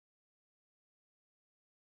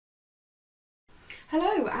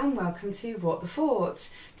Hello and welcome to What the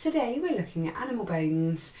Fort. Today we're looking at animal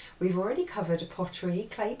bones. We've already covered pottery,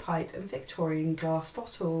 clay pipe and Victorian glass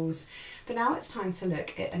bottles, but now it's time to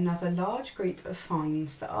look at another large group of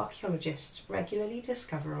finds that archaeologists regularly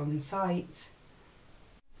discover on site.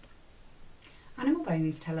 Animal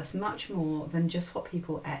bones tell us much more than just what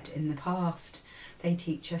people ate in the past. They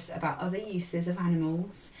teach us about other uses of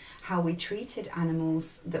animals, how we treated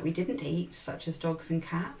animals that we didn't eat, such as dogs and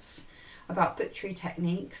cats, about butchery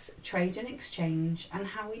techniques, trade and exchange, and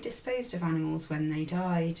how we disposed of animals when they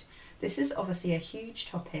died. This is obviously a huge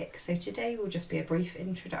topic, so today will just be a brief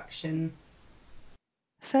introduction.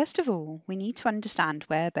 First of all, we need to understand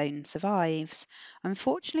where bone survives.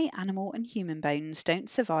 Unfortunately, animal and human bones don't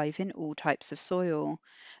survive in all types of soil.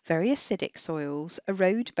 Very acidic soils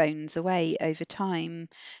erode bones away over time.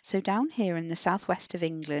 So down here in the southwest of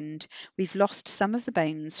England, we've lost some of the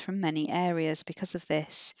bones from many areas because of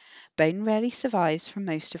this. Bone rarely survives from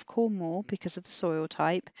most of Cornwall because of the soil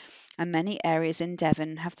type, and many areas in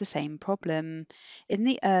Devon have the same problem. In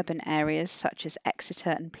the urban areas such as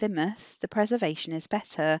Exeter and Plymouth, the preservation is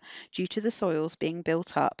better due to the soils being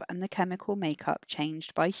built up and the chemical makeup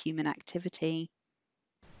changed by human activity.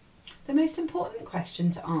 The most important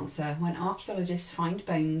question to answer when archaeologists find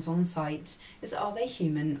bones on site is, are they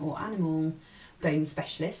human or animal? Bone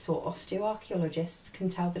specialists or osteoarchaeologists can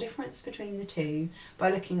tell the difference between the two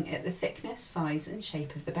by looking at the thickness, size and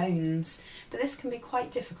shape of the bones, but this can be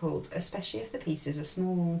quite difficult, especially if the pieces are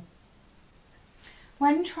small.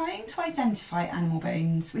 When trying to identify animal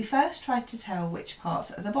bones, we first try to tell which part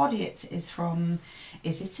of the body it is from.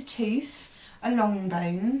 Is it a tooth, a long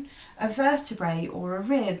bone, a vertebrae or a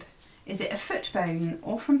rib? Is it a foot bone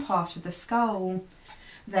or from part of the skull?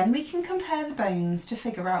 Then we can compare the bones to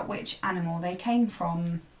figure out which animal they came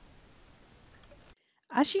from.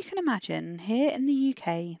 As you can imagine, here in the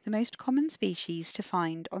UK, the most common species to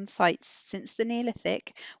find on sites since the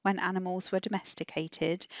Neolithic, when animals were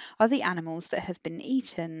domesticated, are the animals that have been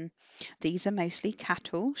eaten. These are mostly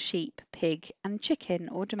cattle, sheep, pig, and chicken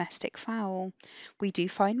or domestic fowl. We do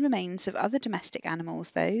find remains of other domestic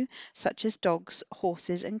animals, though, such as dogs,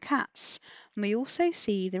 horses, and cats. And we also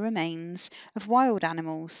see the remains of wild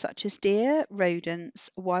animals such as deer, rodents,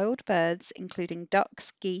 wild birds, including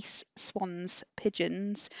ducks, geese, swans, pigeons,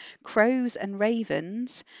 crows and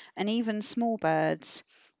ravens, and even small birds.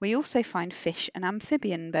 We also find fish and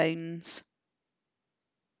amphibian bones.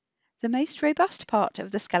 The most robust part of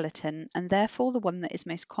the skeleton, and therefore the one that is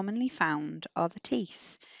most commonly found, are the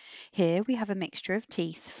teeth. Here we have a mixture of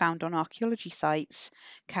teeth found on archaeology sites.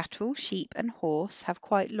 Cattle, sheep and horse have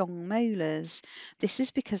quite long molars. This is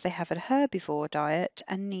because they have a herbivore diet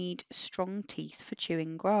and need strong teeth for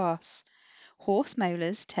chewing grass. Horse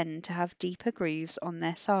molars tend to have deeper grooves on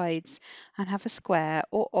their sides and have a square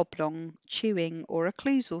or oblong chewing or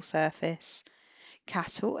occlusal surface.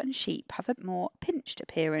 Cattle and sheep have a more pinched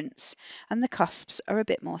appearance and the cusps are a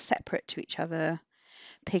bit more separate to each other.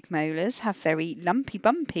 Pig molars have very lumpy,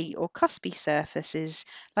 bumpy or cuspy surfaces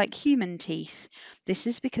like human teeth. This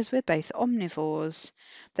is because we're both omnivores.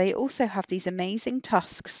 They also have these amazing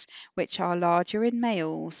tusks, which are larger in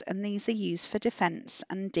males, and these are used for defense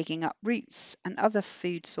and digging up roots and other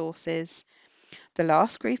food sources. The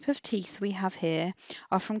last group of teeth we have here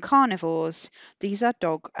are from carnivores. These are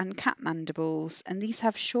dog and cat mandibles, and these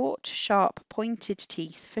have short, sharp, pointed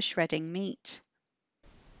teeth for shredding meat.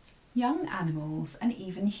 Young animals and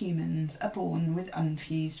even humans are born with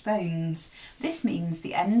unfused bones. This means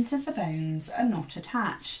the ends of the bones are not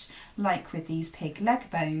attached, like with these pig leg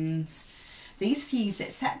bones. These fuse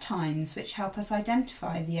at set times, which help us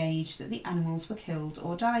identify the age that the animals were killed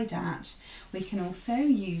or died at. We can also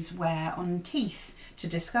use wear on teeth to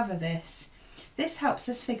discover this. This helps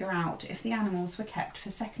us figure out if the animals were kept for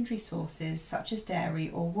secondary sources such as dairy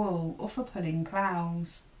or wool, or for pulling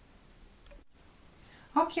ploughs.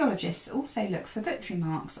 Archaeologists also look for butchery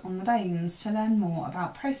marks on the bones to learn more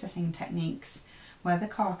about processing techniques. Were the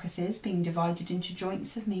carcasses being divided into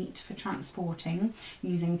joints of meat for transporting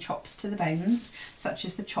using chops to the bones, such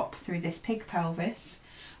as the chop through this pig pelvis,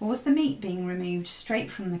 or was the meat being removed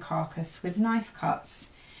straight from the carcass with knife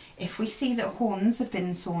cuts? If we see that horns have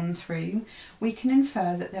been sawn through, we can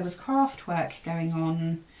infer that there was craft work going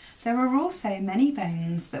on. There are also many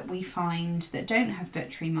bones that we find that don't have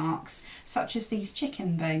butchery marks, such as these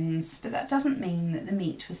chicken bones, but that doesn't mean that the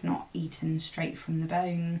meat was not eaten straight from the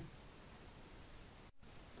bone.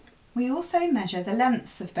 We also measure the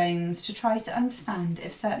lengths of bones to try to understand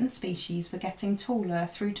if certain species were getting taller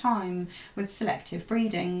through time with selective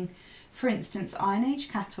breeding. For instance, Iron Age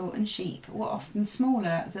cattle and sheep were often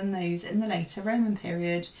smaller than those in the later Roman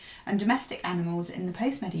period, and domestic animals in the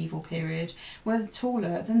post-medieval period were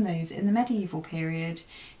taller than those in the medieval period.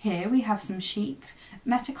 Here we have some sheep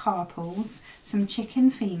metacarpals, some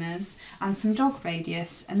chicken femurs and some dog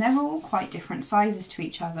radius, and they're all quite different sizes to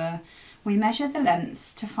each other. We measure the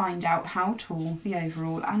lengths to find out how tall the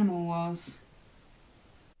overall animal was.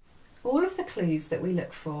 All of the clues that we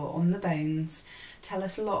look for on the bones tell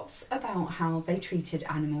us lots about how they treated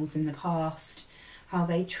animals in the past, how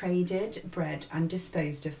they traded, bred and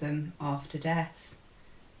disposed of them after death.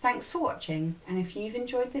 Thanks for watching, and if you've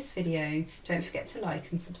enjoyed this video, don't forget to like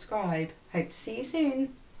and subscribe. Hope to see you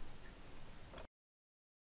soon.